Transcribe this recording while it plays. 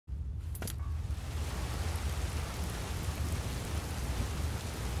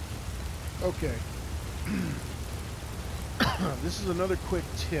Okay. This is another quick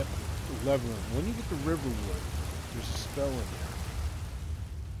tip for leveling. When you get the Riverwood, there's a spell in there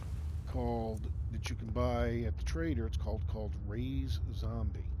called that you can buy at the trader. It's called Raise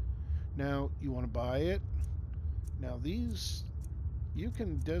Zombie. Now you want to buy it. Now these you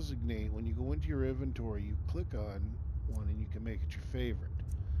can designate when you go into your inventory. You click on one and you can make it your favorite.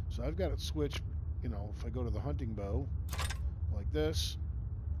 So I've got it switched. You know, if I go to the hunting bow like this,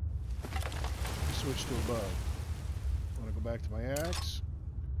 switch to a bow. I want to go back to my axe.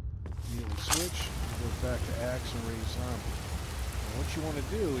 Immediately switch. It goes back to axe and raise zombie. And what you want to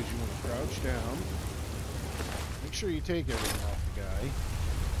do is you want to crouch down. Make sure you take everything off the guy.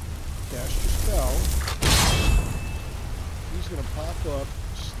 Cast your spell. He's going to pop up,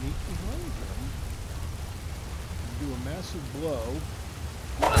 sneak behind him, and do a massive blow.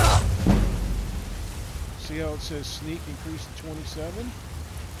 See how it says sneak increased to 27?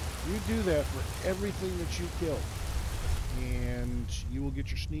 You do that for everything that you kill, and you will get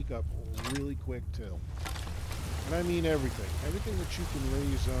your sneak up really quick too. And I mean everything. Everything that you can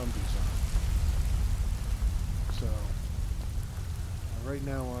raise zombies on. So, right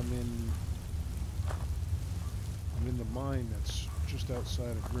now I'm in the mine that's just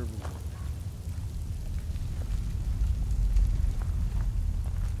outside of Riverwood.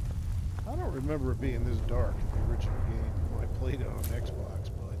 I don't remember it being this dark in the original game when I played it on Xbox,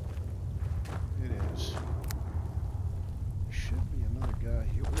 but it is. There should be another guy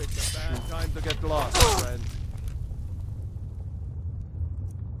here. It's a bad time to get lost, friend.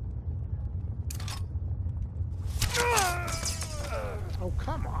 Oh,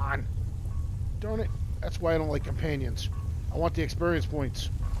 come on. Darn it. That's why I don't like companions. I want the experience points.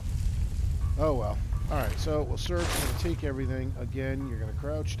 Oh, well. Alright, so we'll search. We're going to take everything. Again, you're going to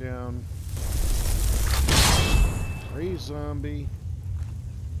crouch down. Raise zombie.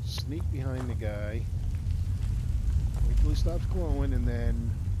 Sneak behind the guy. Wait till he stops glowing, and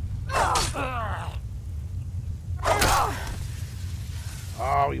then...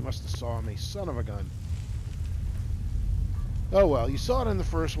 Oh, he must have saw me. Son of a gun. Oh, well. You saw it in the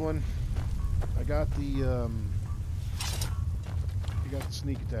first one. I got the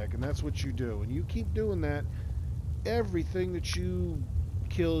sneak attack, and that's what you do. And you keep doing that. Everything that you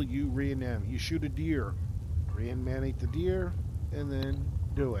kill, you reanimate. You shoot a deer, reanimate the deer, and then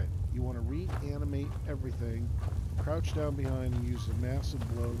do it. You want to reanimate everything, crouch down behind, and use a massive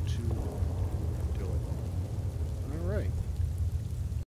blow to do it. All right.